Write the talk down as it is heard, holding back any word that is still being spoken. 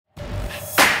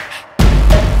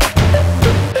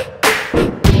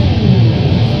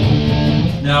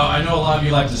Now, I know a lot of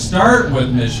you like to start with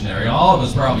missionary. All of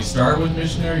us probably start with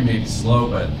missionary, maybe slow,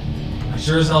 but I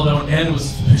sure as hell don't end with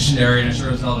missionary, and I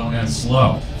sure as hell don't end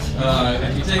slow.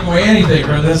 If you take away anything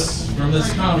from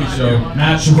this comedy show,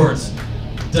 Matt Schwartz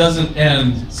doesn't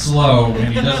end slow,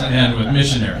 and he doesn't end with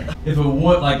missionary. If it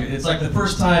would, it's like the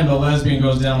first time the lesbian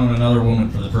goes down on another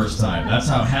woman for the first time. That's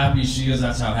how happy she is.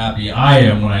 That's how happy I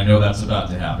am when I know that's about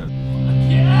to happen.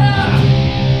 Yeah!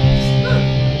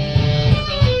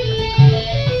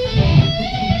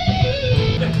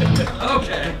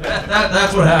 Okay,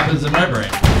 that's what happens in my brain.